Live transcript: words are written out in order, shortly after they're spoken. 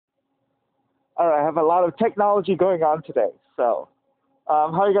All right, I have a lot of technology going on today. So,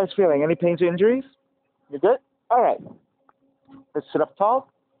 how are you guys feeling? Any pains or injuries? You good? All right, let's sit up tall.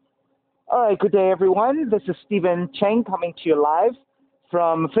 All right, good day, everyone. This is Stephen Cheng coming to you live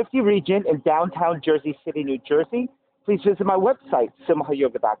from 50 Regent in downtown Jersey City, New Jersey. Please visit my website,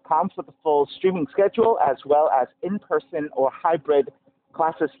 simhayoga.com, for the full streaming schedule, as well as in-person or hybrid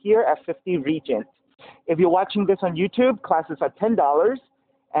classes here at 50 Regent. If you're watching this on YouTube, classes are $10,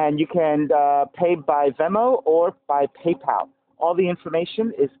 and you can pay by Venmo or by PayPal. All the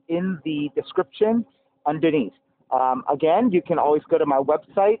information is in the description underneath. Again, you can always go to my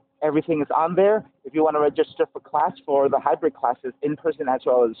website. Everything is on there. If you want to register for class for the hybrid classes, in person as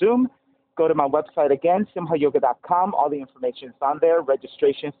well as Zoom, go to my website again, simhayoga.com. All the information is on there.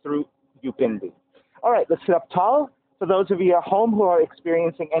 Registration through Upindi. All right, let's sit up tall. For those of you at home who are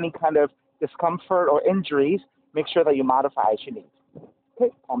experiencing any kind of discomfort or injuries, make sure that you modify as you need.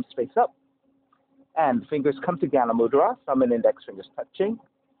 Okay, palms face up. And fingers come to Jnana Mudra, thumb and index fingers touching.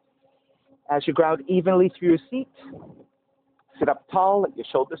 As you ground evenly through your seat, sit up tall, let your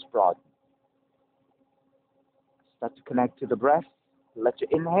shoulders broaden. Start to connect to the breath. Let your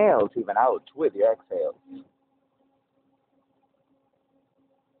inhales even out with your exhales.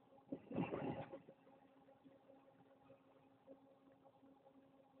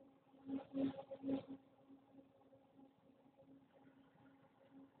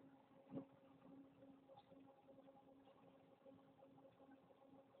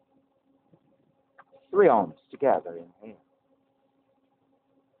 Three arms together, inhale.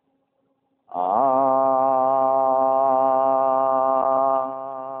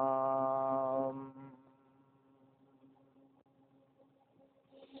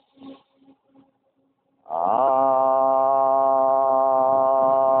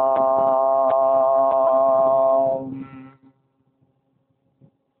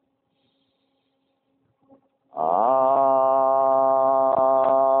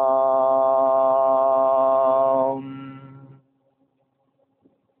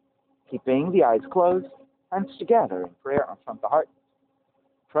 Keeping the eyes closed, hands together in prayer in front of the heart.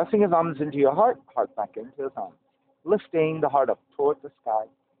 Pressing your thumbs into your heart, heart back into the thumbs. Lifting the heart up towards the sky.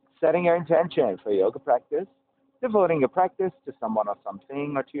 Setting your intention for yoga practice. Devoting your practice to someone or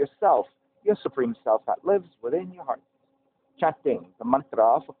something, or to yourself, your supreme self that lives within your heart. Chanting the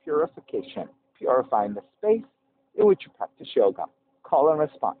mantra for purification, purifying the space in which you practice yoga. Call and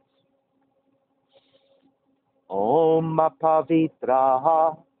response. Om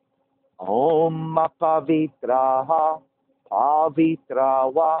Pavitraha. Om Pavitraha,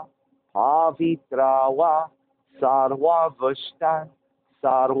 Pavitrawa, Pavitrawa, Sarva Vushtan,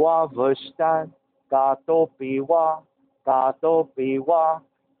 Gatopiwa,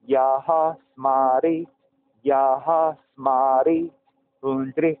 Yaha Smari,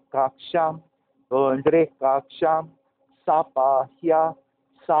 Pundrikaksham, Sapahya,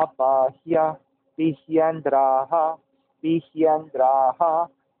 Vihyandraha,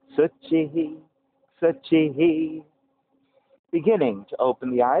 Suchihi. Beginning to open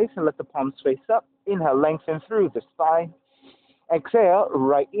the eyes and let the palms face up. Inhale, lengthen through the spine. Exhale,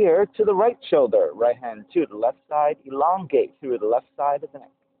 right ear to the right shoulder. Right hand to the left side. Elongate through the left side of the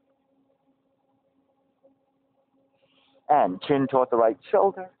neck. And chin toward the right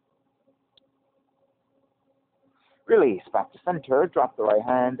shoulder. Release back to center. Drop the right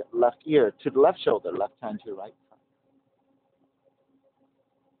hand, left ear to the left shoulder. Left hand to the right side.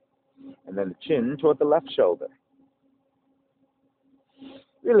 And then the chin toward the left shoulder.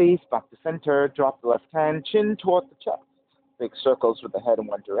 Release, back to center, drop the left hand, chin toward the chest. Big circles with the head in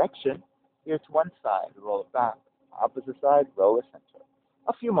one direction. Here to one side, roll it back. Opposite side, roll it center.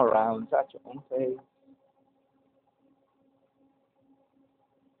 A few more rounds at your own pace.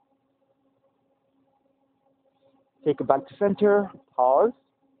 Take it back to center, pause,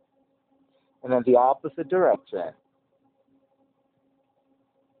 and then the opposite direction.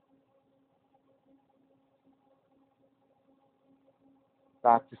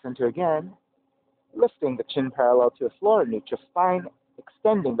 Back to center again, lifting the chin parallel to the floor, neutral spine,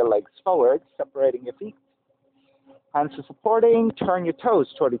 extending the legs forward, separating your feet. Hands are supporting, turn your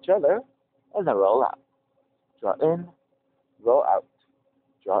toes toward each other, and then roll out. Draw in, roll out,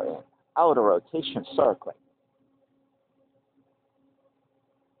 draw in. Outer rotation, circling.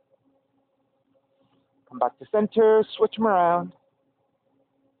 Come back to center, switch them around.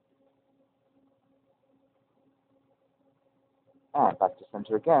 And back to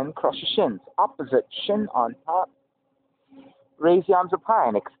center again. Cross your shins. Opposite shin on top. Raise the arms up high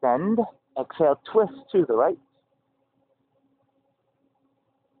and extend. Exhale, twist to the right.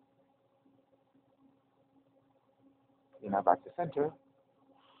 Now back to center.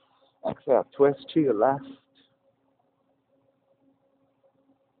 Exhale, twist to your left.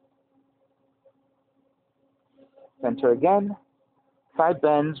 Center again. Side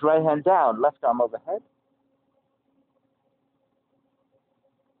bends, right hand down, left arm overhead.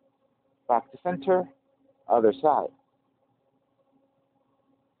 Back to center, other side.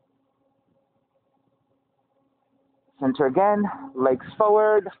 Center again, legs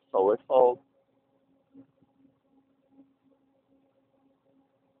forward, forward fold.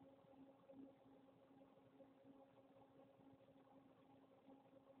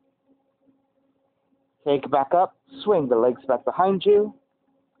 Take it back up, swing the legs back behind you.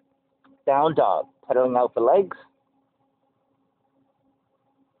 Down dog, pedaling out the legs.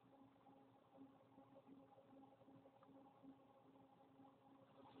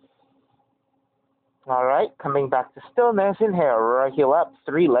 All right, coming back to stillness. Inhale, right heel up,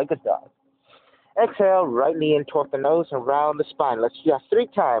 three-legged dog. Exhale, right knee in toward the nose, around the spine. Let's do that 3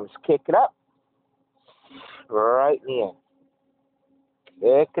 times. Kick it up. Right knee in.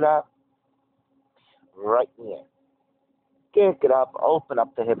 Kick it up. Right knee in. Kick it up. Open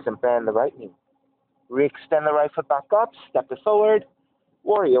up the hips and bend the right knee. Re-extend the right foot back up. Step it forward.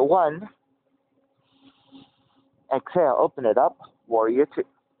 Warrior 1. Exhale, open it up. Warrior 2.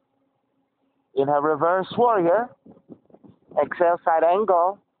 Inhale, reverse warrior. Exhale, side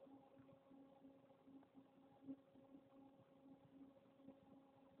angle.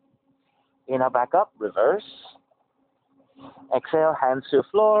 Inhale, back up, reverse. Exhale, hands to the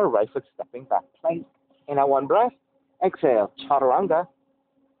floor, right foot stepping back, plank. Inhale, 1 breath. Exhale, chaturanga.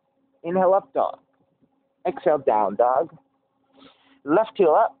 Inhale, up dog. Exhale, down dog. Left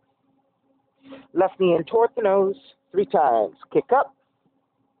heel up. Left knee in toward the nose, 3 times. Kick up.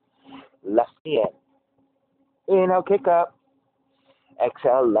 Left knee in. Inhale, kick up.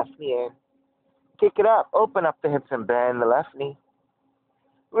 Exhale, left knee in. Kick it up. Open up the hips and bend the left knee.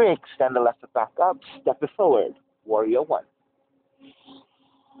 Re-extend the left foot back up. Step it forward. Warrior 1.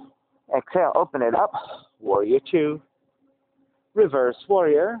 Exhale, open it up. Warrior 2. Reverse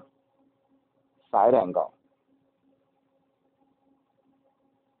warrior. Side angle.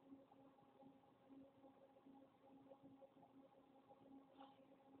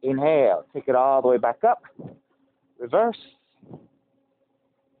 Inhale, take it all the way back up. Reverse.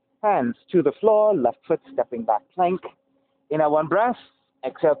 Hands to the floor, left foot stepping back, plank. Inhale, 1 breath.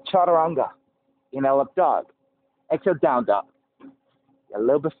 Exhale, chaturanga. Inhale, up dog. Exhale, down dog. A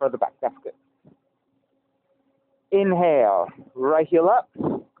little bit further back, that's good. Inhale, right heel up.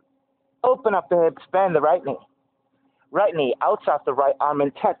 Open up the hips, bend the right knee. Right knee outside the right arm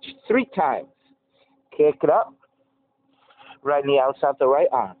and touch 3 times. Kick it up. Right knee outside the right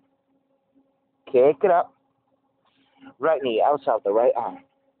arm. Kick it up. Right knee outside the right arm.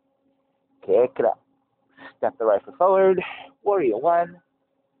 Kick it up. Step the right foot forward. Warrior 1.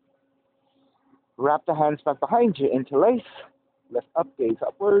 Wrap the hands back behind you, interlace. Lift up, gaze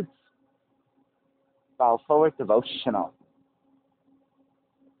upwards. Bow forward, devotional.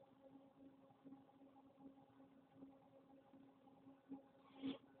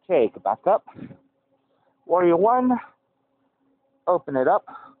 Take it back up. Warrior 1. Open it up.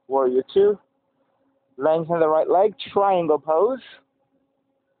 Warrior 2. Lengthen the right leg, triangle pose.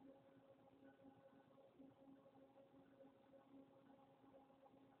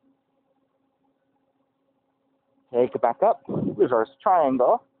 Take it back up. Reverse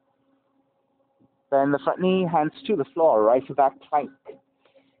triangle. Bend the front knee, hands to the floor, right foot back plank.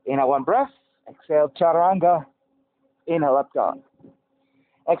 Inhale, 1 breath. Exhale, chaturanga. Inhale, up dog.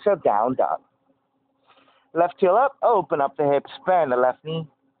 Exhale, down dog. Left heel up, open up the hips, bend the left knee.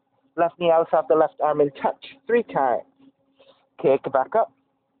 Left knee outside the left arm and touch 3 times. Kick it back up.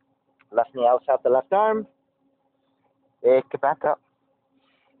 Left knee outside the left arm. Kick it back up.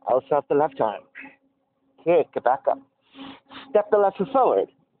 Outside the left arm. Kick it back up. Step the left foot forward.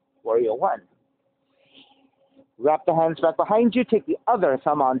 Warrior 1. Wrap the hands back behind you. Take the other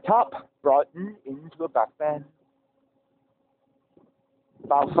thumb on top. Broaden into a back bend.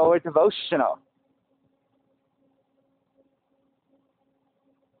 Bow forward, devotional.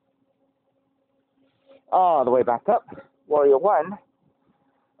 All the way back up. Warrior 1.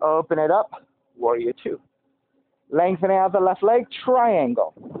 Open it up. Warrior 2. Lengthening out the left leg.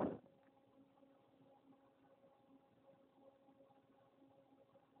 Triangle.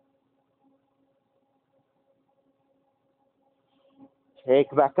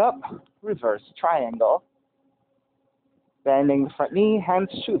 Take back up. Reverse triangle. Bending the front knee. Hands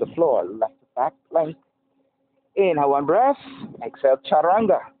to the floor. Left back plank. Inhale, 1 breath. Exhale,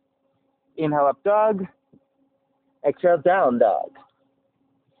 chaturanga. Inhale, up dog. Exhale, down dog.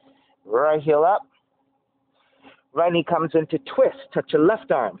 Right heel up. Right knee comes into twist. Touch your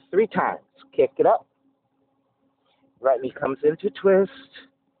left arm 3 times. Kick it up. Right knee comes into twist.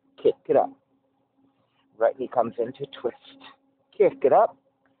 Kick it up. Right knee comes into twist. Kick it up.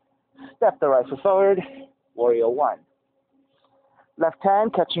 Step the right foot forward. Warrior 1. Left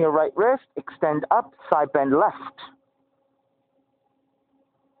hand catching your right wrist. Extend up. Side bend left.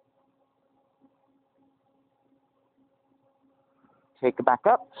 Take it back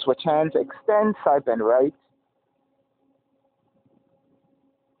up. Switch hands. Extend. Side bend right.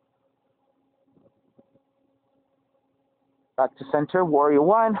 Back to center. Warrior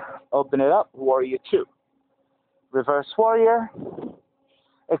 1. Open it up. Warrior 2. Reverse warrior.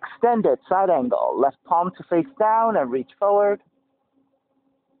 Extend it. Side angle. Left palm to face down and reach forward.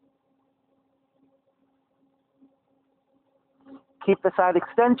 Keep the side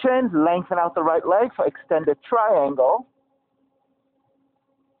extension. Lengthen out the right leg for extended triangle.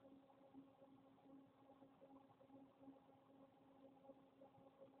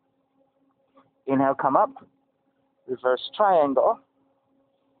 Inhale, come up. Reverse triangle.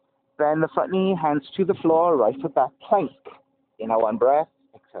 Bend the front knee, hands to the floor, right foot back, plank. Inhale, 1 breath.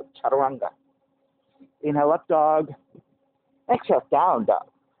 Exhale, chaturanga. Inhale, up dog. Exhale, down dog.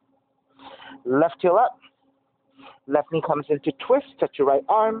 Left heel up. Left knee comes into twist. Touch your right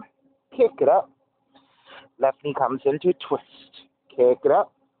arm. Kick it up. Left knee comes into twist. Kick it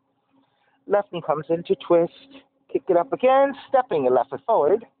up. Left knee comes into twist. Kick it up again. Stepping your left foot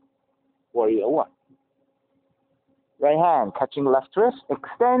forward. Warrior 1. Right hand catching left wrist.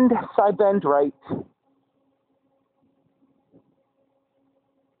 Extend. Side bend right.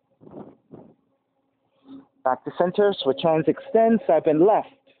 Back to center. Switch hands. Extend. Side bend left.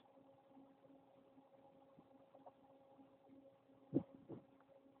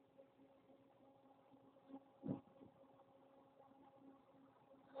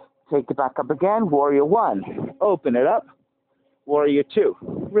 Take it back up again. Warrior 1. Open it up. Warrior 2.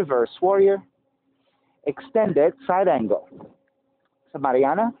 Reverse warrior. Extend it. Side angle. So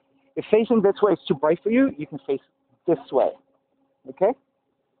Mariana, if facing this way is too bright for you, you can face this way. Okay?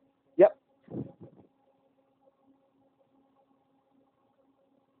 Yep.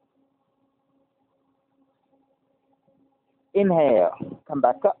 Inhale. Come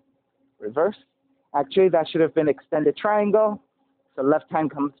back up. Reverse. Actually, that should have been extended triangle. So left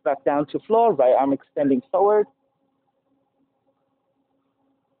hand comes back down to floor. Right arm extending forward.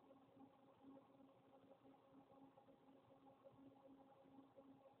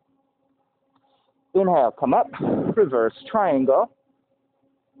 Inhale, come up. Reverse triangle.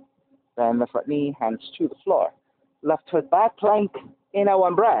 Bend the front knee, hands to the floor. Left foot back, plank. Inhale,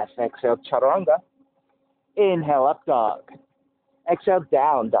 1 breath. Exhale, chaturanga. Inhale, up dog. Exhale,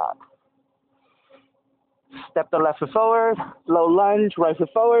 down dog. Step the left foot forward. Low lunge, right foot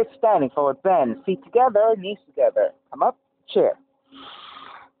forward. Standing forward, bend. Feet together, knees together. Come up, chair.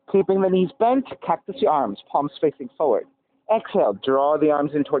 Keeping the knees bent, cactus your arms, palms facing forward. Exhale, draw the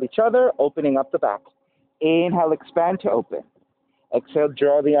arms in toward each other, opening up the back. Inhale, expand to open. Exhale,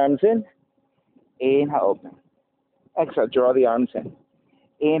 draw the arms in. Inhale, open. Exhale, draw the arms in.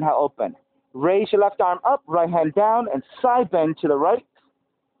 Inhale, open. Raise your left arm up, right hand down, and side bend to the right.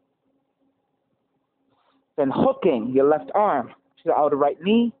 Then hooking your left arm to the outer right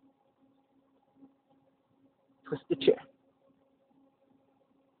knee. Twist the chair.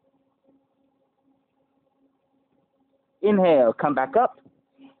 Inhale, come back up.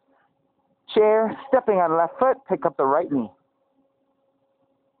 Chair, stepping on the left foot, pick up the right knee.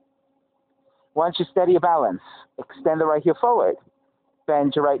 Once you steady your balance, extend the right heel forward.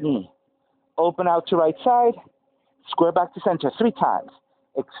 Bend your right knee. Open out to right side. Square back to center 3 times.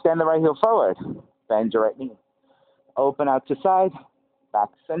 Extend the right heel forward. Bend your right knee. Open out to side.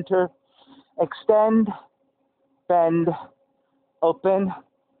 Back to center. Extend. Bend. Open.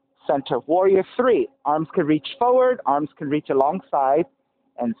 Center. Warrior 3. Arms can reach forward. Arms can reach alongside.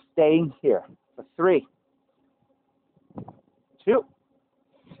 And staying here for 3, 2,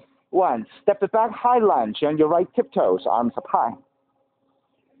 1. Step it back. High lunge on your right tiptoes. Arms up high.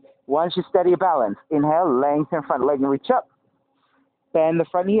 Once you steady your balance, inhale, lengthen front leg and reach up. Bend the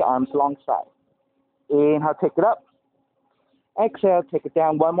front knee, arms alongside. Inhale, take it up. Exhale, take it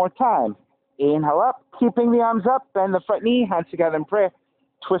down 1 more time. Inhale up, keeping the arms up, bend the front knee, hands together in prayer.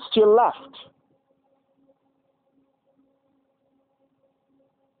 Twist to your left.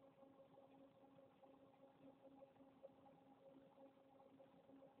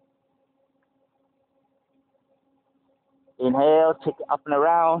 Inhale, take it up and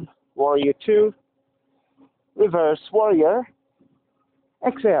around. Warrior 2. Reverse warrior.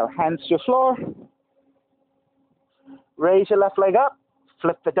 Exhale, hands to your floor. Raise your left leg up.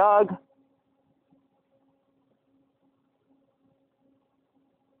 Flip the dog.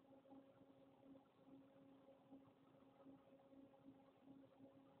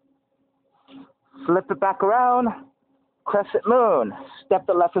 Flip it back around, crescent moon. Step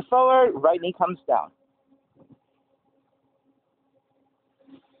the left foot forward, right knee comes down.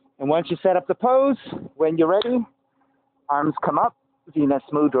 And once you set up the pose, when you're ready, arms come up, Venus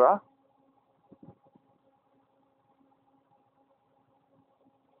Mudra.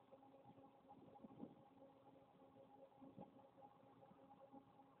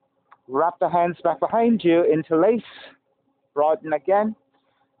 Wrap the hands back behind you, interlace, broaden again.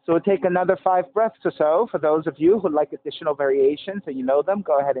 So we'll take another 5 breaths or so. For those of you who like additional variations and you know them,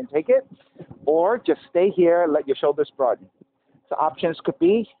 go ahead and take it. Or just stay here, let your shoulders broaden. So options could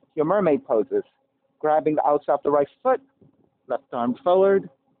be your mermaid poses. Grabbing the outside of the right foot, left arm forward.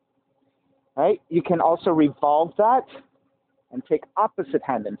 Right? You can also revolve that and take opposite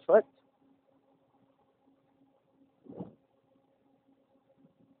hand and foot.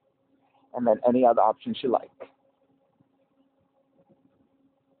 And then any other options you like.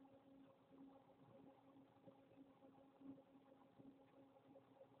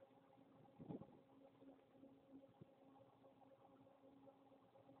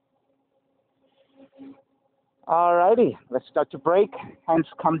 Alrighty, let's start to break. Hands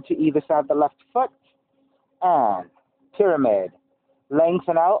come to either side of the left foot. And pyramid.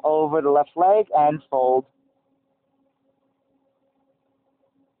 Lengthen out over the left leg and fold.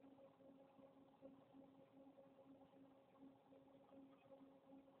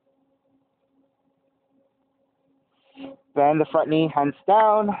 Bend the front knee, hands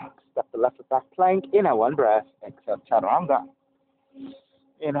down. Step the left foot back plank. Inhale, 1 breath. Exhale, chaturanga.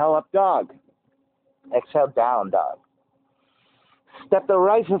 Inhale, up dog. Exhale, down dog. Step the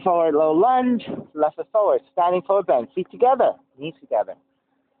right foot forward, low lunge. Left foot forward, standing forward bend. Feet together, knees together.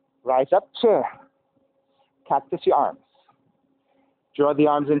 Rise up, chair. Cactus your arms. Draw the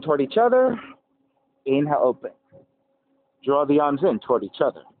arms in toward each other. Inhale, open. Draw the arms in toward each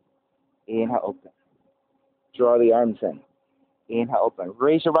other. Inhale, open. Draw the arms in. Inhale, open.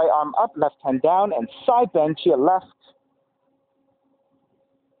 Raise your right arm up, left hand down, and side bend to your left.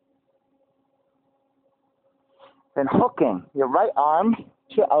 Then hooking your right arm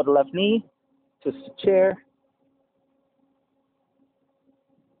to your outer left knee, twist the chair.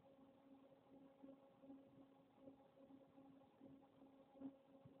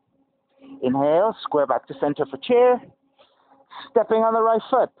 Inhale, square back to center for chair. Stepping on the right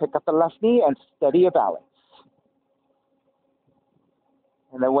foot, pick up the left knee and steady your balance.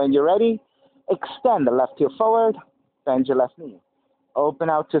 And then when you're ready, extend the left heel forward, bend your left knee. Open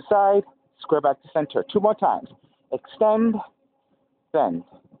out to side, square back to center. 2 more times. Extend, bend.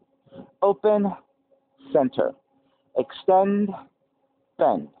 Open, center. Extend,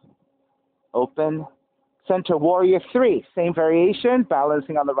 bend. Open, center. Warrior 3, same variation,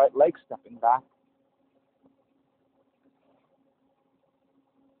 balancing on the right leg, stepping back.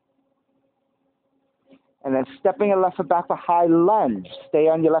 And then stepping your left foot back for high lunge. Stay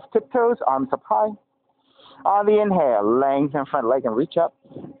on your left tiptoes, arms up high. On the inhale, lengthen front leg and reach up.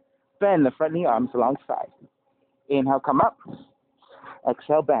 Bend the front knee, arms alongside. Inhale, come up.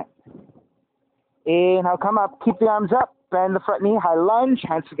 Exhale, bend. Inhale, come up. Keep the arms up. Bend the front knee, high lunge.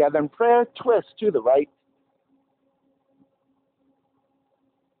 Hands together in prayer. Twist to the right.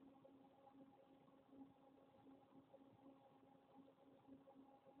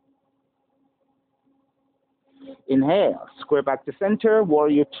 Inhale, square back to center,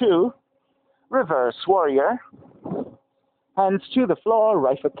 warrior 2, reverse warrior. Hands to the floor,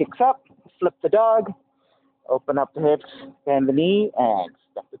 right foot kicks up, flip the dog, open up the hips, bend the knee, and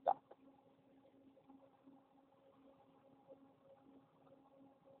step it back.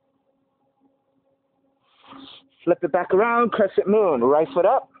 Flip it back around, crescent moon, right foot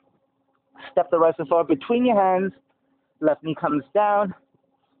up, step the right foot forward between your hands, left knee comes down,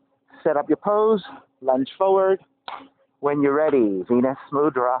 set up your pose, lunge forward. When you're ready, Venus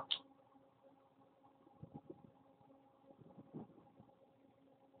Mudra.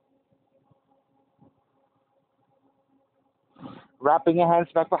 Wrapping your hands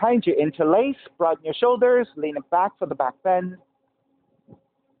back behind you, interlace, broaden your shoulders, lean it back for the back bend.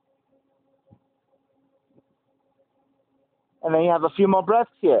 And then you have a few more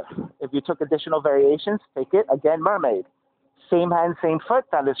breaths here. If you took additional variations, take it. Again, mermaid. Same hand, same foot,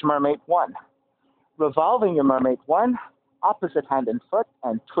 that is mermaid 1. Revolving your mermaid 1, opposite hand and foot,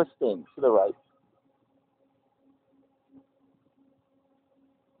 and twisting to the right.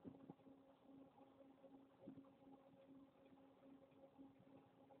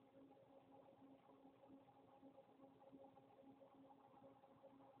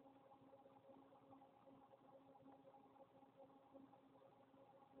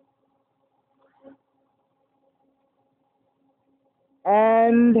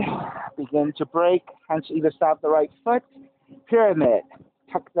 And begin to break. Hands to either side of the right foot. Pyramid.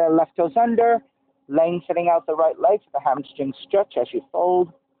 Tuck the left toes under, lengthening out the right leg for the hamstring stretch as you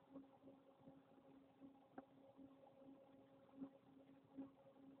fold.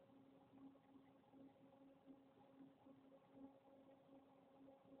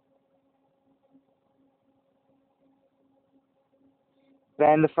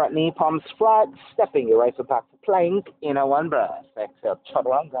 Bend the front knee, palms flat, stepping your right foot back to plank. Inhale, one breath. Exhale,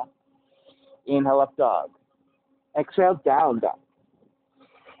 chaturanga. Inhale, up dog. Exhale, down dog.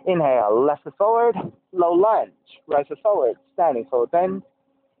 Inhale, left foot forward, low lunge. Right foot forward, standing forward bend.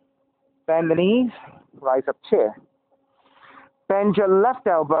 Bend the knees, rise up chair. Bend your left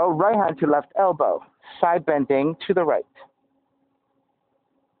elbow, right hand to left elbow. Side bending to the right.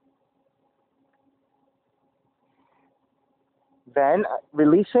 Then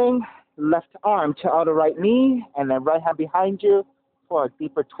releasing, left arm to outer right knee, and then right hand behind you for a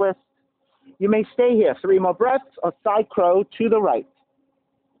deeper twist. You may stay here 3 more breaths or side crow to the right.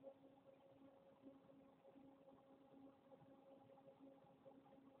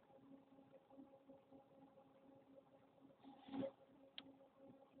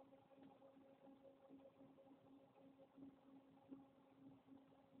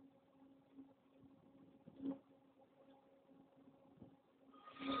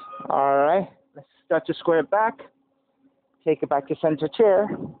 All right, let's start to square it back. Take it back to center chair.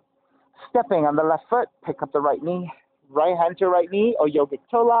 Stepping on the left foot, pick up the right knee. Right hand to right knee or yogic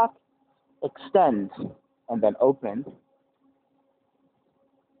toe lock. Extend and then open.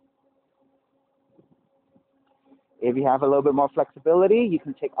 If you have a little bit more flexibility, you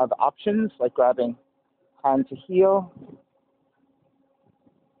can take other options like grabbing hand to heel.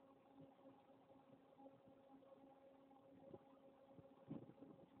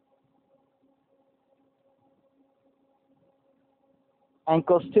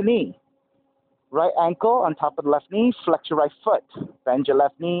 Ankles to knee. Right ankle on top of the left knee, flex your right foot. Bend your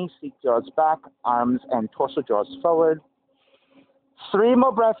left knee, seat draws back, arms and torso draws forward. 3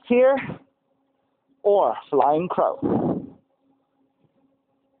 more breaths here, or flying crow.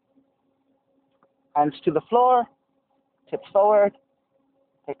 Hands to the floor, tip forward,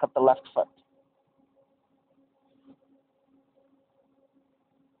 pick up the left foot.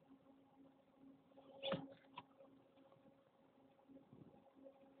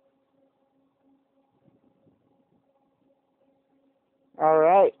 All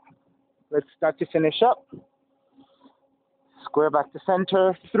right, let's start to finish up. Square back to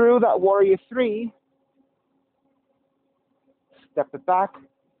center through that warrior 3. Step it back,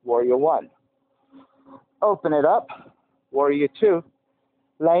 warrior 1. Open it up, warrior 2.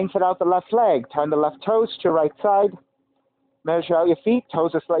 Lengthen out the left leg, turn the left toes to right side. Measure out your feet,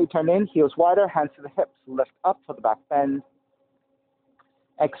 toes are slightly turned in, heels wider, hands to the hips. Lift up for the back bend.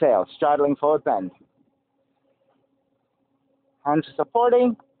 Exhale, straddling forward bend. Hands are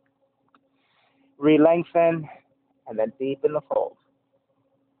supporting. Re-lengthen, and then deepen the fold.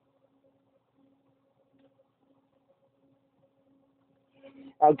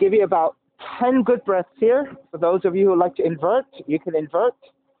 I'll give you about 10 good breaths here. For those of you who like to invert, you can invert.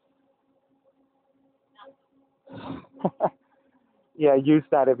 Yeah, use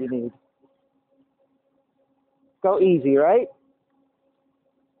that if you need. Go easy, right?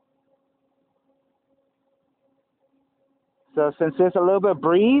 So since there's a little bit of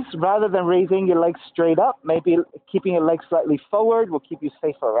breeze, rather than raising your legs straight up, maybe keeping your legs slightly forward will keep you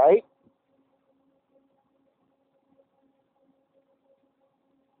safer, right?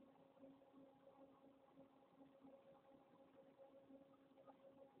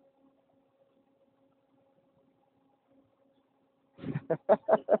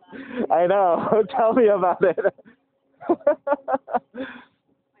 I know. Tell me about it.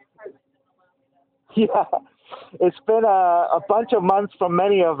 Yeah, it's been a bunch of months for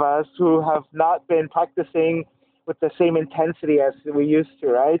many of us who have not been practicing with the same intensity as we used to,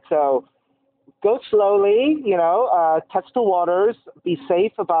 right? So go slowly, touch the waters, be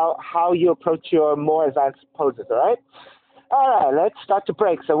safe about how you approach your more advanced poses, all right? All right, let's start to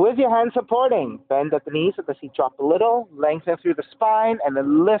break. So with your hands supporting, bend at the knees, let the seat drop a little, lengthen through the spine, and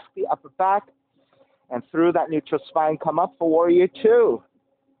then lift the upper back, and through that neutral spine, come up for warrior 2.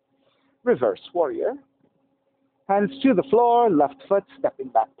 Reverse warrior. Hands to the floor, left foot stepping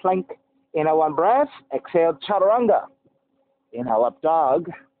back plank. Inhale, 1 breath. Exhale, chaturanga. Inhale, up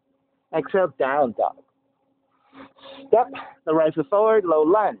dog. Exhale, down dog. Step the right foot forward, low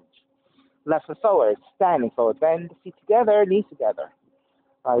lunge. Left foot forward, standing forward bend. Feet together, knees together.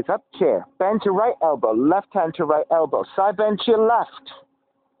 Rise up, chair. Bend to right elbow, left hand to right elbow. Side bend to your left.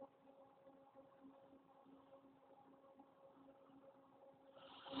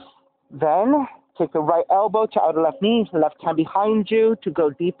 Then take the right elbow to outer left knee, left hand behind you to go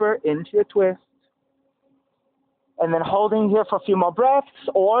deeper into your twist. And then holding here for a few more breaths,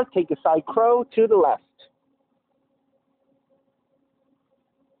 or take a side crow to the left.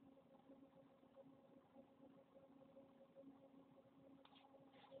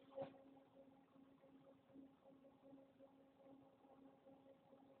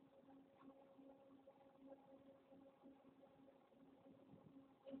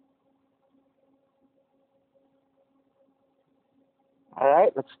 All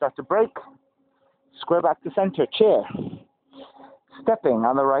right, let's start to break. Square back to center, chair. Stepping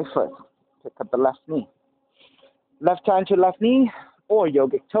on the right foot. Pick up the left knee. Left hand to left knee, or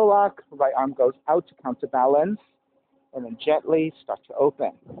yogic toe lock. Right arm goes out to counterbalance. And then gently start to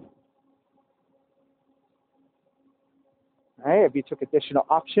open. All right, if you took additional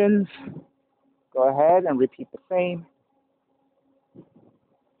options, go ahead and repeat the same.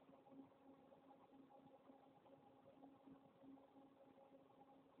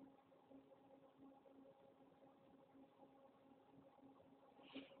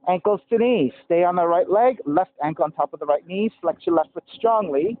 Ankles to knees. Stay on the right leg, left ankle on top of the right knee. Flex your left foot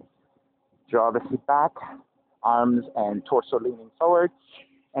strongly. Draw the feet back, arms and torso leaning forward.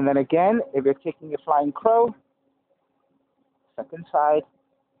 And then again, if you're taking your flying crow, second side.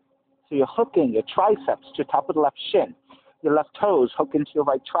 So you're hooking your triceps to the top of the left shin. Your left toes hook into your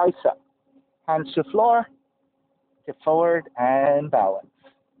right tricep. Hands to floor, tip forward and balance.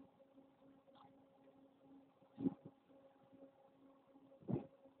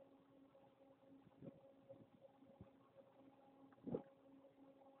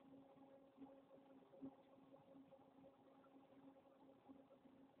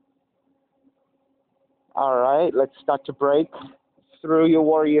 All right, let's start to break through your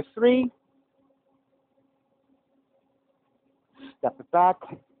warrior three. Step it back.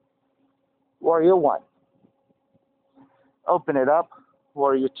 Warrior one. Open it up.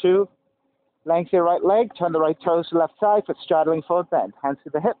 Warrior two. Lengthen your right leg. Turn the right toes to the left side for straddling forward bend. Hands to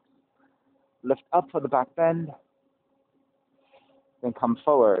the hips. Lift up for the back bend. Then come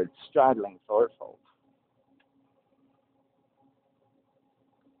forward, straddling forward fold.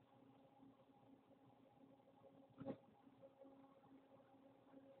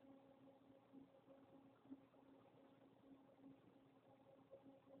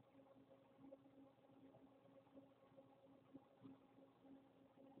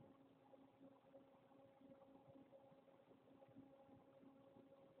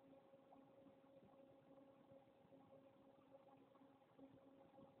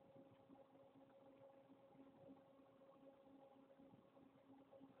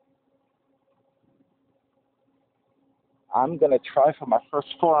 I'm going to try for my first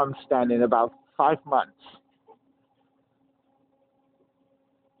forearm stand in about 5 months.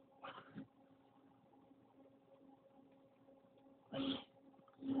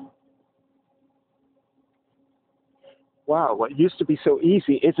 Wow, what used to be so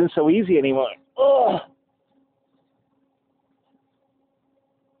easy isn't so easy anymore. Ugh.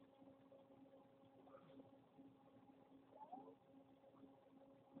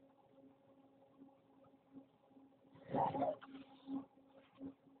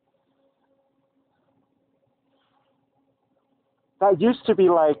 That used to be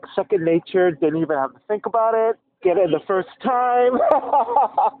like second nature, didn't even have to think about it, get it the first time.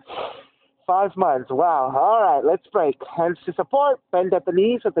 5 months, wow. All right, let's break. Hands to support, bend at the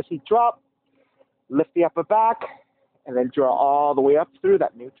knees, let the feet drop, lift the upper back, and then draw all the way up through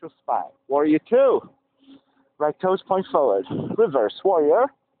that neutral spine. Warrior two. Right toes point forward. Reverse warrior.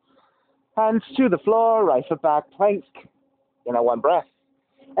 Hands to the floor, right foot back, plank. Inhale, one breath.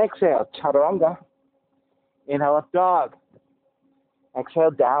 Exhale, chaturanga. Inhale, up dog.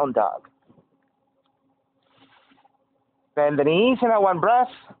 Exhale, down dog. Bend the knees, inhale, one breath.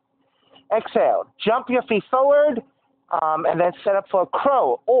 Exhale, jump your feet forward, and then set up for a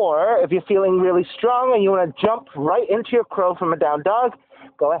crow. Or if you're feeling really strong and you want to jump right into your crow from a down dog,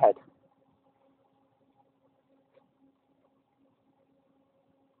 go ahead.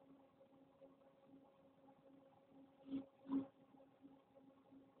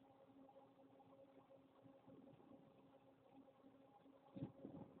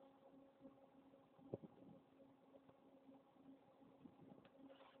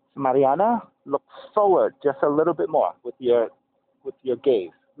 Mariana, look forward just a little bit more with your gaze.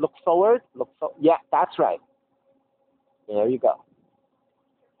 Look forward. Yeah, that's right. There you go.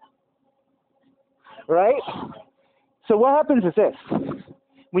 Right? So what happens is this.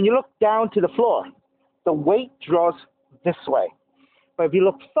 When you look down to the floor, the weight draws this way. But if you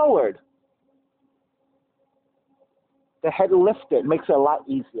look forward, the head lifted makes it a lot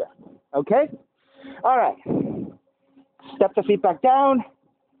easier. Okay? All right. Step the feet back down.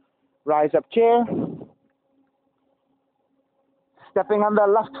 Rise up chair. Stepping on the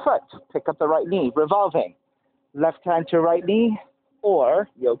left foot. Pick up the right knee. Revolving. Left hand to right knee, or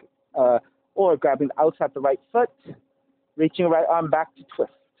or grabbing outside the right foot. Reaching right arm back to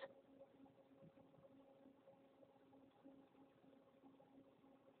twist.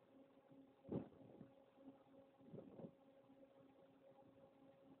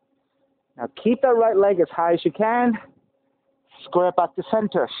 Now keep that right leg as high as you can. Square back to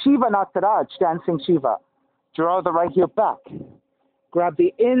center. Shiva Nataraj, dancing Shiva. Draw the right heel back. Grab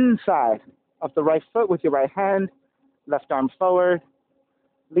the inside of the right foot with your right hand. Left arm forward.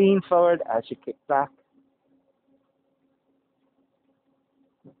 Lean forward as you kick back.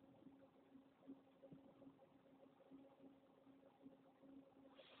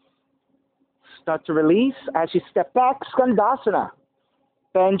 Start to release as you step back. Skandasana.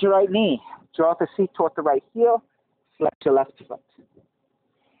 Bend your right knee. Draw the seat toward the right heel. Flex your left foot.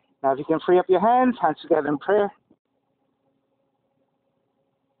 Now if you can free up your hands together in prayer.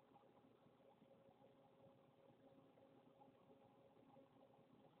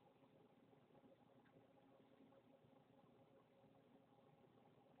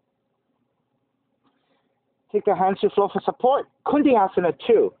 Take your hands to the floor for support. Kundiyasana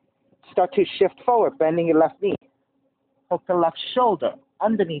 2. Start to shift forward, bending your left knee. Hook the left shoulder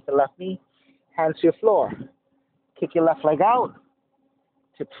underneath the left knee. Hands to your floor. Kick your left leg out.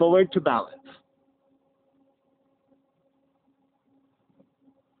 Tip forward to balance.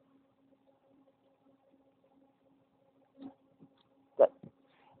 Good.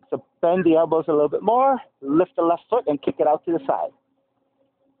 So bend the elbows a little bit more. Lift the left foot and kick it out to the side.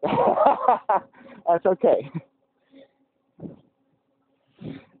 That's okay.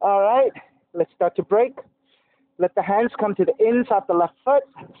 All right, let's start to break. Let the hands come to the inside of the left foot.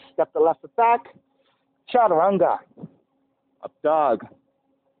 Step the left foot back. Chaturanga. Up dog.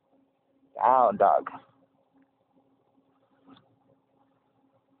 Down dog.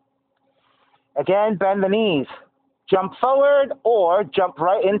 Again, bend the knees. Jump forward or jump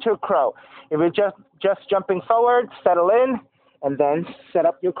right into a crow. If you're just jumping forward, settle in, and then set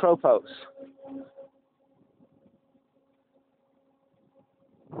up your crow pose.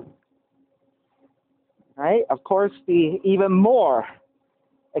 Right? Of course, the even more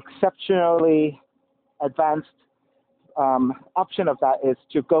exceptionally advanced option of that is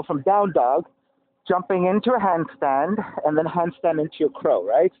to go from down dog, jumping into a handstand, and then handstand into your crow,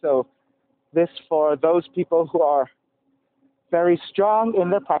 right? So this for those people who are very strong in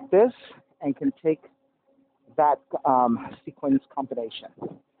their practice and can take that sequence combination.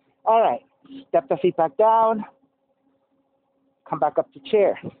 All right, step the feet back down, come back up to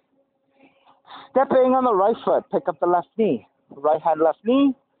chair. Stepping on the right foot, pick up the left knee. Right hand, left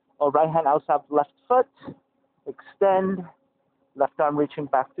knee, or right hand outside the left foot. Extend, left arm reaching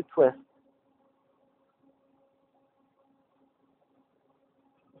back to twist.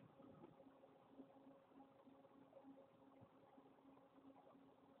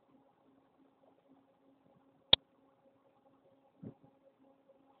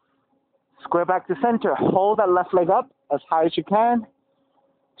 Square back to center. Hold that left leg up as high as you can.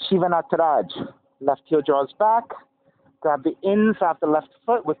 Shiva Nataraj. Left heel draws back. Grab the inside of the left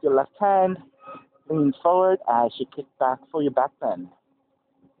foot with your left hand. Lean forward as you kick back for your back bend.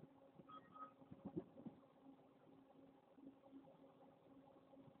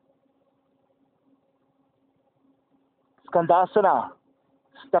 Skandasana.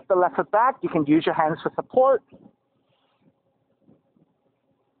 Step the left foot back. You can use your hands for support.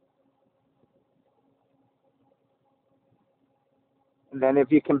 And then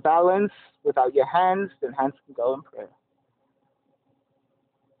if you can balance without your hands, then hands can go in prayer.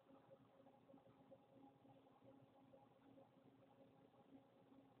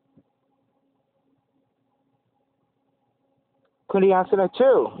 Kundiyasana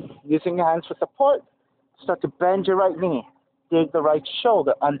 2. Using your hands for support. Start to bend your right knee. Dig the right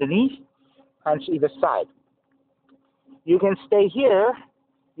shoulder underneath. Hands to either side. You can stay here.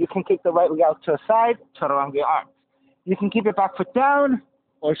 You can kick the right leg out to the side. Chaturanga your arms. You can keep your back foot down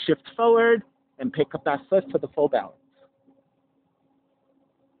or shift forward and pick up that foot for the full balance.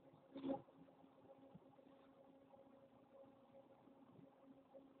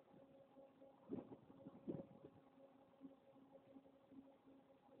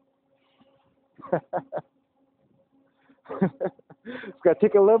 It's going to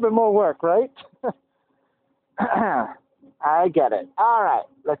take a little bit more work, right? I get it. All right,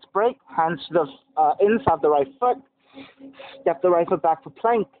 let's break. Hands to the inside of the right foot. Step the right foot back for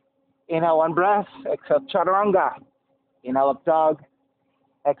plank. Inhale, one breath. Exhale, chaturanga. Inhale, up dog.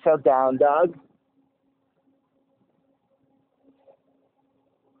 Exhale, down dog.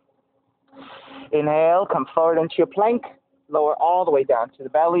 Inhale, come forward into your plank. Lower all the way down to the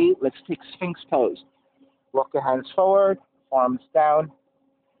belly. Let's take Sphinx pose. Walk your hands forward, arms down.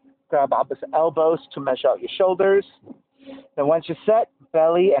 Grab opposite elbows to measure out your shoulders. Then once you're set,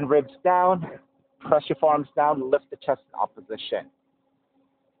 belly and ribs down. Press your forearms down, lift the chest in opposition.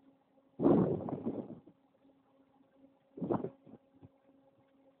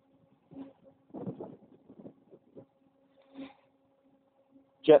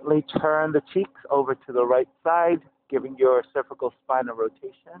 Gently turn the cheeks over to the right side, giving your cervical spine a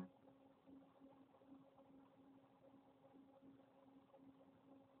rotation.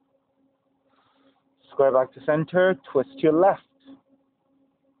 Square back to center, twist to your left.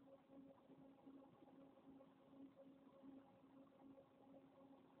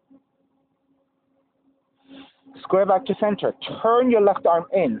 Square back to center. Turn your left arm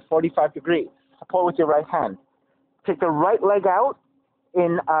in, 45 degrees. Support with your right hand. Take the right leg out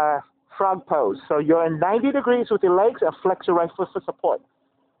in a frog pose. So you're in 90 degrees with your legs and flex your right foot for support.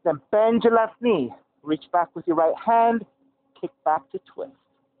 Then bend your left knee. Reach back with your right hand. Kick back to twist.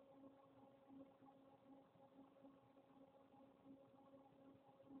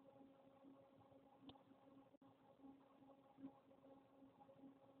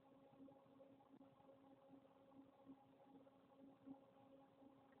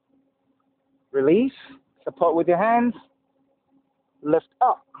 Release. Support with your hands. Lift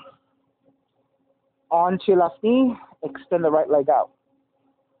up. Onto your left knee. Extend the right leg out.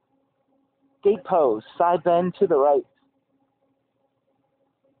 Gate pose. Side bend to the right.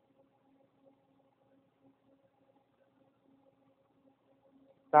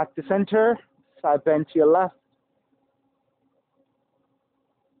 Back to center. Side bend to your left.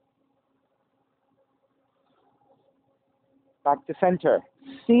 Back to center.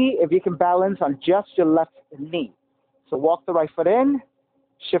 See if you can balance on just your left knee. So walk the right foot in,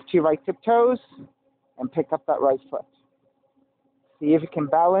 shift to your right tiptoes, and pick up that right foot. See if you can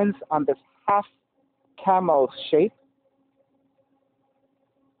balance on this half camel shape.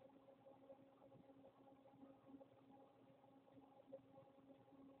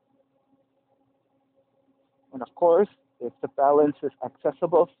 And of course, if the balance is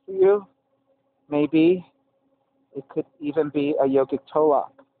accessible for you, maybe it could even be a yogic toe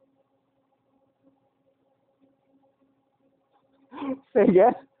lock. Say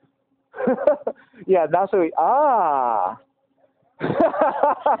again? Yeah, that's what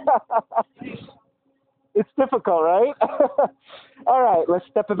It's difficult, right? All right, let's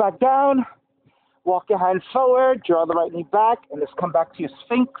step it back down. Walk your hands forward, draw the right knee back, and let's come back to your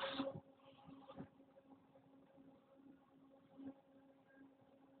Sphinx.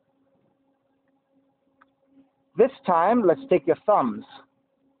 This time, let's take your thumbs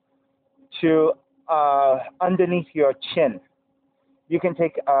to underneath your chin. You can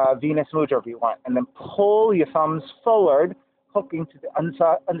take Venus Mudra if you want, and then pull your thumbs forward, hooking to the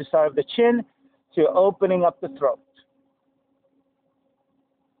underside of the chin to opening up the throat.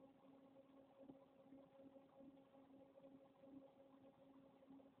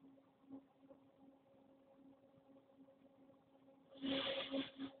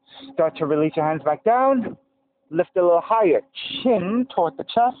 Start to release your hands back down. Lift a little higher, chin toward the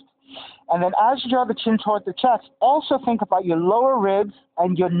chest. And then as you draw the chin toward the chest, also think about your lower ribs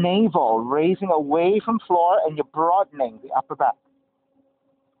and your navel raising away from floor, and you're broadening the upper back.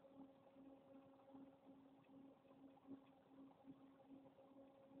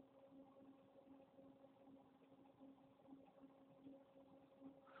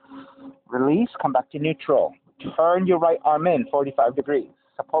 Release, come back to neutral. Turn your right arm in, 45 degrees.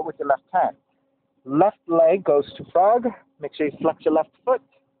 Support with your left hand. Left leg goes to frog. Make sure you flex your left foot.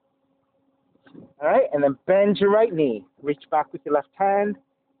 All right, and then bend your right knee. Reach back with your left hand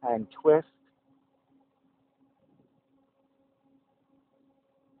and twist.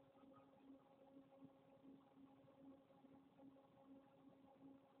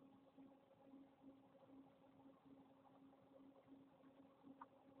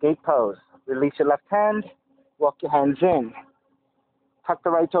 Gate pose. Release your left hand. Walk your hands in. Tuck the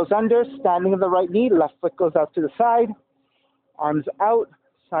right toes under. Standing on the right knee. Left foot goes out to the side. Arms out.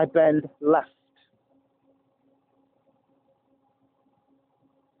 Side bend left.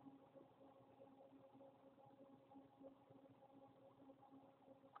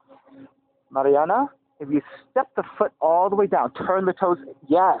 Mariana, if you step the foot all the way down, turn the toes,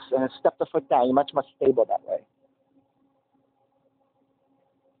 yes, and then step the foot down. You're much, much stable that way.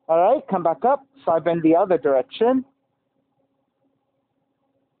 All right, come back up, side bend the other direction.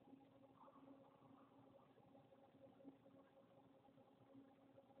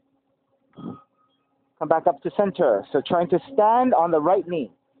 Come back up to center. So trying to stand on the right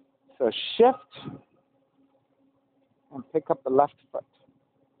knee. So shift and pick up the left foot.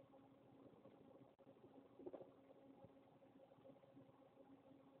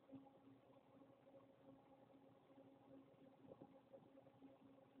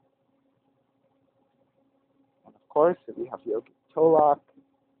 And of course, if you have yogic toe lock,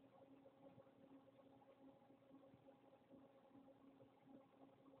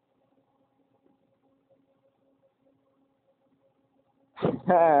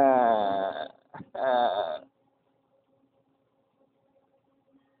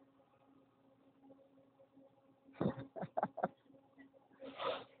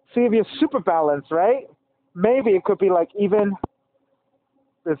 see if you're super balanced, right? Maybe it could be like even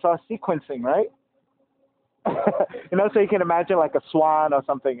this sequencing, right? So you can imagine like a swan or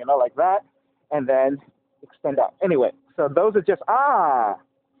something, like that, and then extend out. Anyway, so those are just,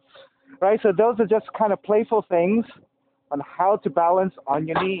 right? So those are just kind of playful things on how to balance on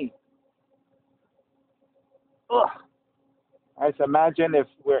your knee. Ugh. All right, so imagine if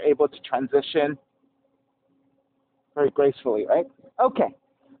we're able to transition very gracefully, right? Okay,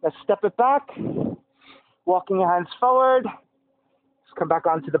 let's step it back, walking your hands forward. Let's come back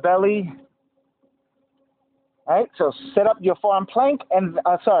onto the belly. All right, so set up your forearm plank and,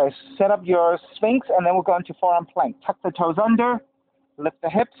 set up your sphinx, and then we'll go into forearm plank. Tuck the toes under, lift the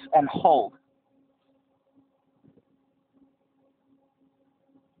hips, and hold.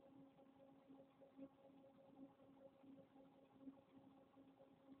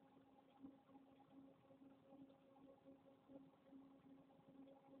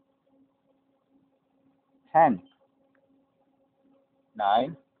 Ten,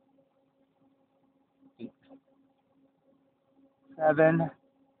 nine, eight, seven,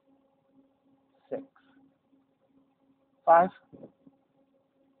 six, five,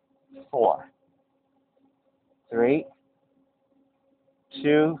 four, three,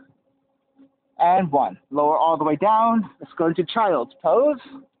 two, and one. Lower all the way down. Let's go into child's pose.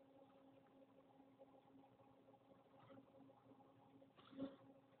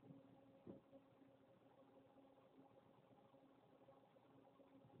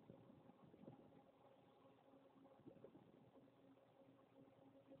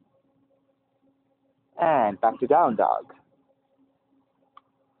 And back to down dog.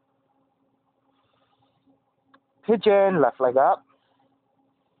 Pigeon, left leg up.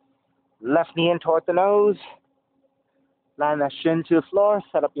 Left knee in toward the nose. Land that shin to the floor.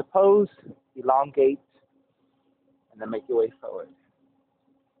 Set up your pose. Elongate. And then make your way forward.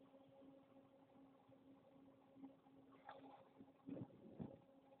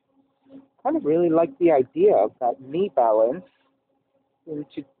 Kind of really like the idea of that knee balance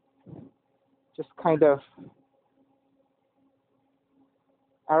into just kind of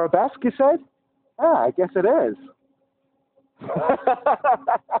arabesque, you said? I guess it is.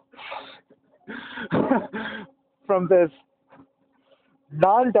 From this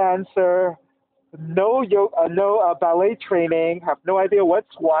non-dancer, no yoga, no ballet training, have no idea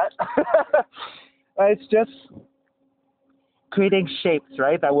what's what. It's just creating shapes,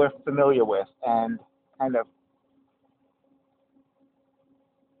 right, that we're familiar with and kind of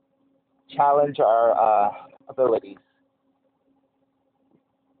challenge our abilities.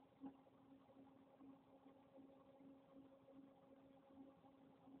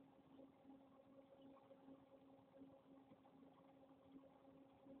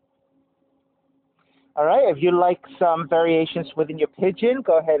 All right, if you like some variations within your pigeon,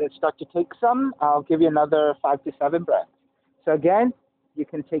 go ahead and start to take some. I'll give you another 5 to 7 breaths. So again, you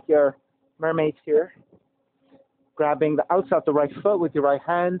can take your mermaids here, grabbing the outside of the right foot with your right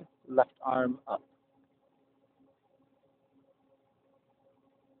hand, left arm up.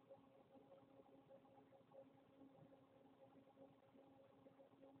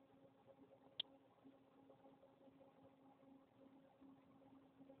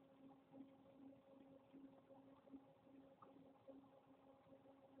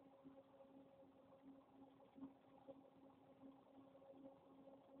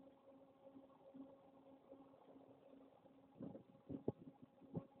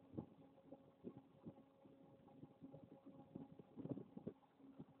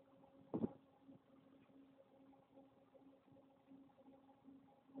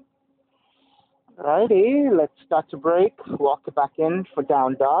 Righty, let's start to break. Walk it back in for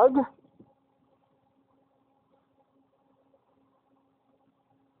down dog.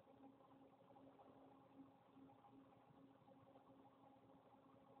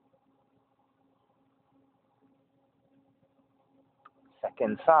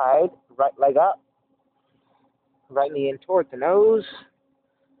 Second side, right leg up, right knee in toward the nose,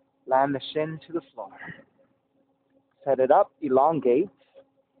 Land the shin to the floor. Set it up, elongate.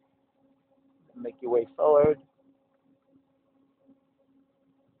 Make your way forward.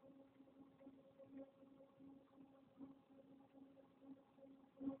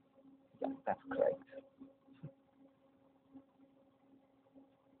 Yeah, that's correct.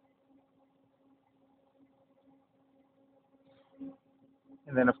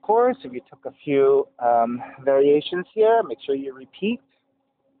 And then, of course, if you took a few variations here, make sure you repeat.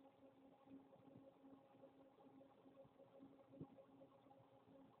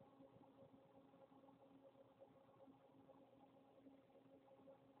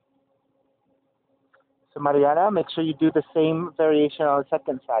 So, Mariana, make sure you do the same variation on the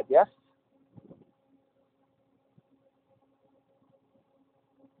second side, yes?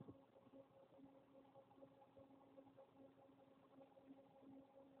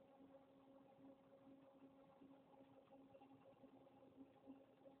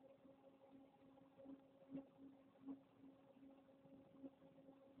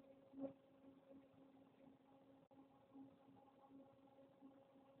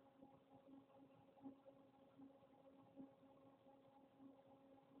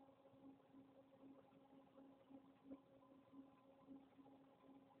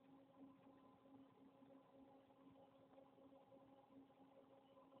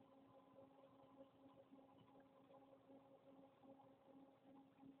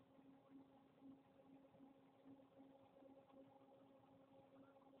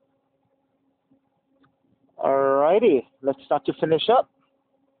 Alrighty, let's start to finish up.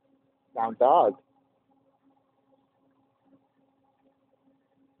 Down dog.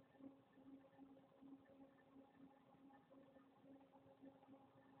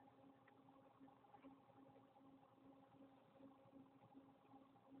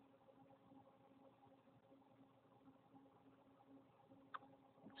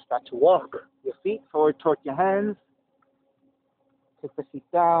 Start to walk your feet forward toward your hands. Take the feet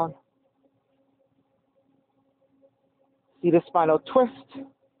down. See the spinal twist.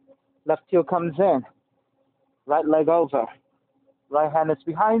 Left heel comes in. Right leg over. Right hand is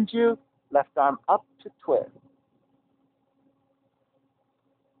behind you. Left arm up to twist.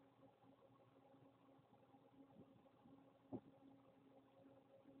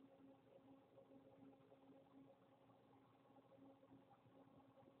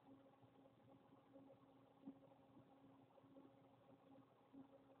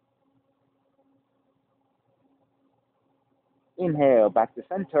 Inhale, back to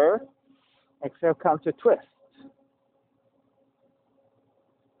center. Exhale, counter twist.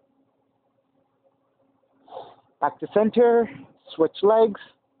 Back to center. Switch legs.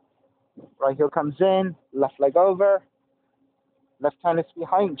 Right heel comes in. Left leg over. Left hand is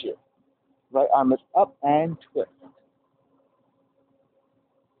behind you. Right arm is up and twist.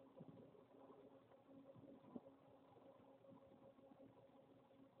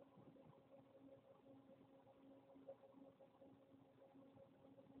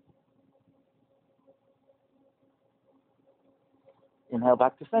 Inhale,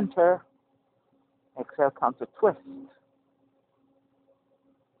 back to center. Exhale, counter twist.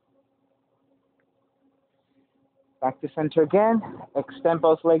 Back to center again. Extend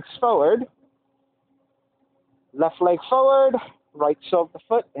both legs forward. Left leg forward. Right sole of the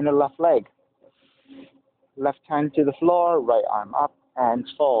foot in the left leg. Left hand to the floor. Right arm up and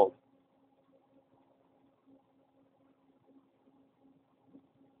fold.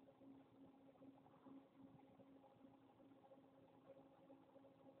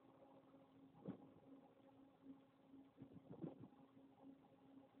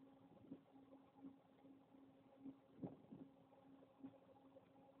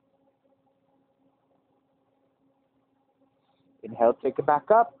 Inhale, take it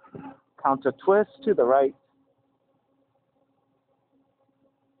back up. Counter twist to the right.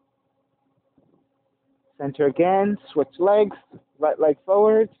 Center again. Switch legs. Right leg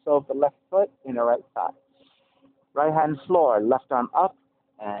forward. Sole of the left foot in the right side. Right hand floor. Left arm up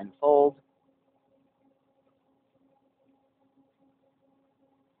and fold.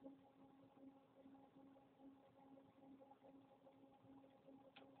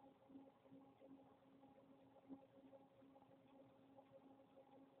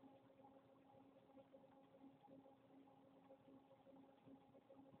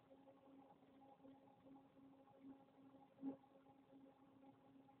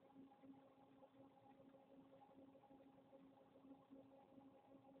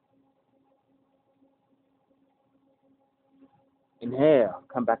 Inhale,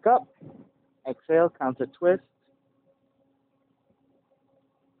 come back up. Exhale, counter twist.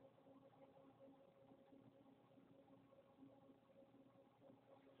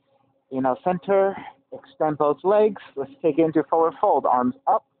 Inhale, center. Extend both legs. Let's take it into forward fold. Arms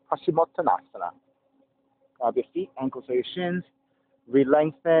up. Paschimottanasana. Grab your feet, ankles or your shins.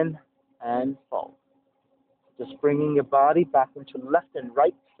 Re-lengthen and fold. Just bringing your body back into left and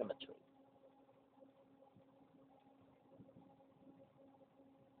right symmetry.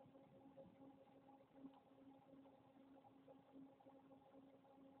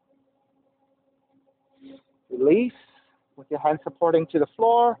 Release with your hands supporting to the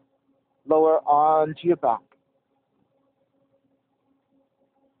floor. Lower onto your back.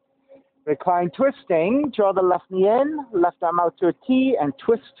 Recline twisting. Draw the left knee in, left arm out to a T, and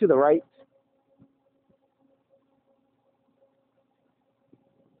twist to the right.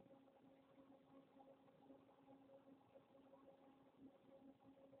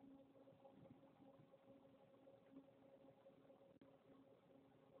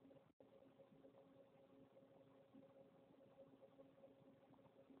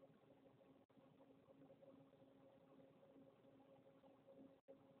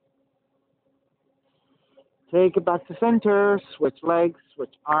 Take it back to center. Switch legs,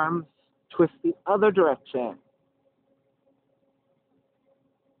 switch arms, twist the other direction.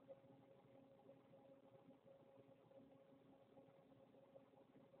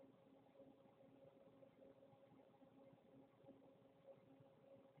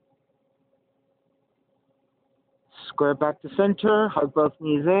 Square back to center. Hug both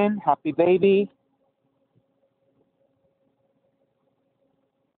knees in. Happy baby.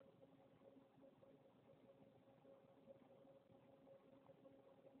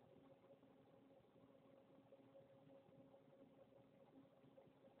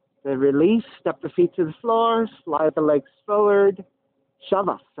 Then release, step the feet to the floor, slide the legs forward.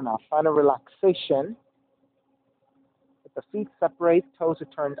 Shavasana, final relaxation. Let the feet separate, toes are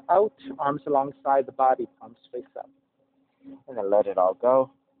turned out, arms alongside the body, palms face up. And then let it all go.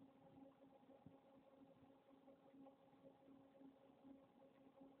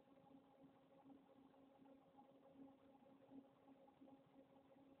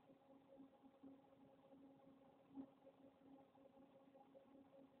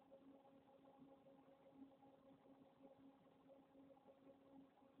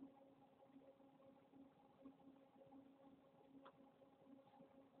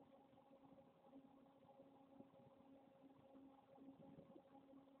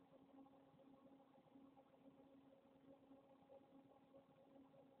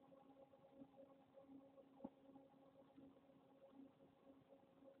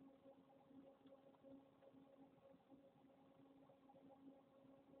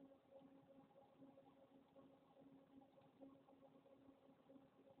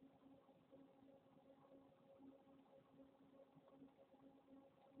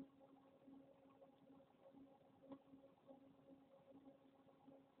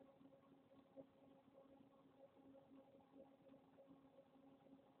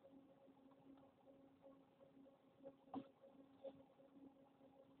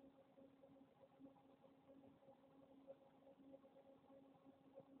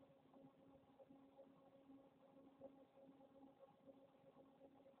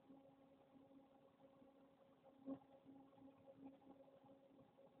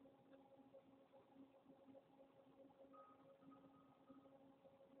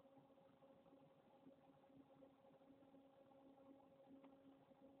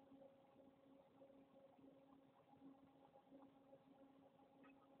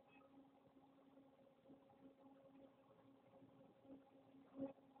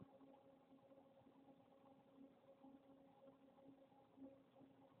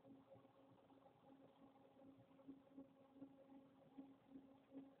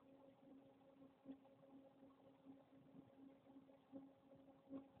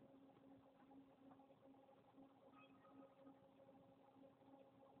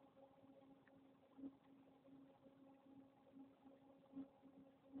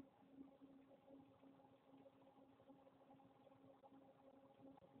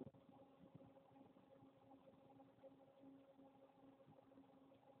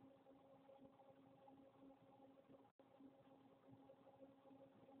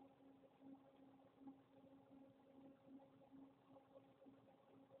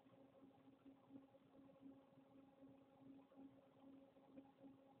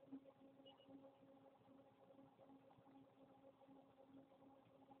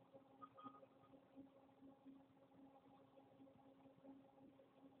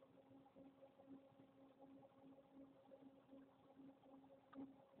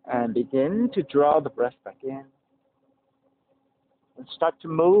 And begin to draw the breath back in. And start to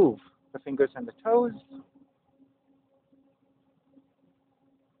move the fingers and the toes.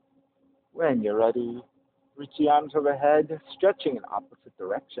 When you're ready, reach the arms overhead, stretching in opposite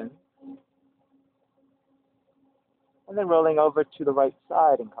direction. And then rolling over to the right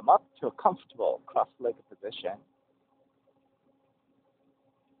side and come up to a comfortable cross-legged position.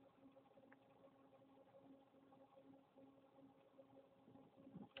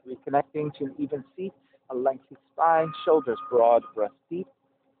 Reconnecting to an even seat, a lengthy spine, shoulders broad, breast deep.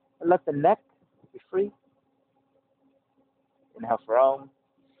 And let the neck be free. Inhale for Om.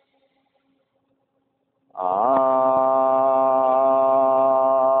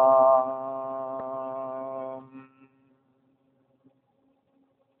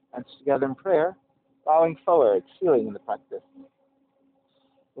 Hands together in prayer, bowing forward, sealing in the practice.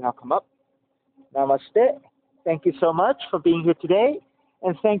 Now come up. Namaste. Thank you so much for being here today.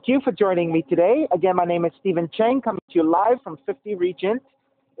 And thank you for joining me today. Again, my name is Stephen Cheng, coming to you live from 50 Regent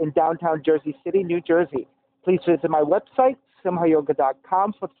in downtown Jersey City, New Jersey. Please visit my website,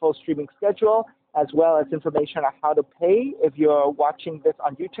 simhayoga.com, for the full streaming schedule, as well as information on how to pay. If you're watching this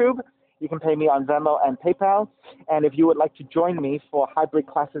on YouTube, you can pay me on Venmo and PayPal. And if you would like to join me for hybrid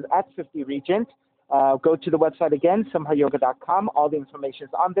classes at 50 Regent, go to the website again, simhayoga.com. All the information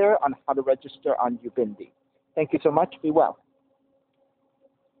is on there on how to register on Ubindi. Thank you so much. Be well.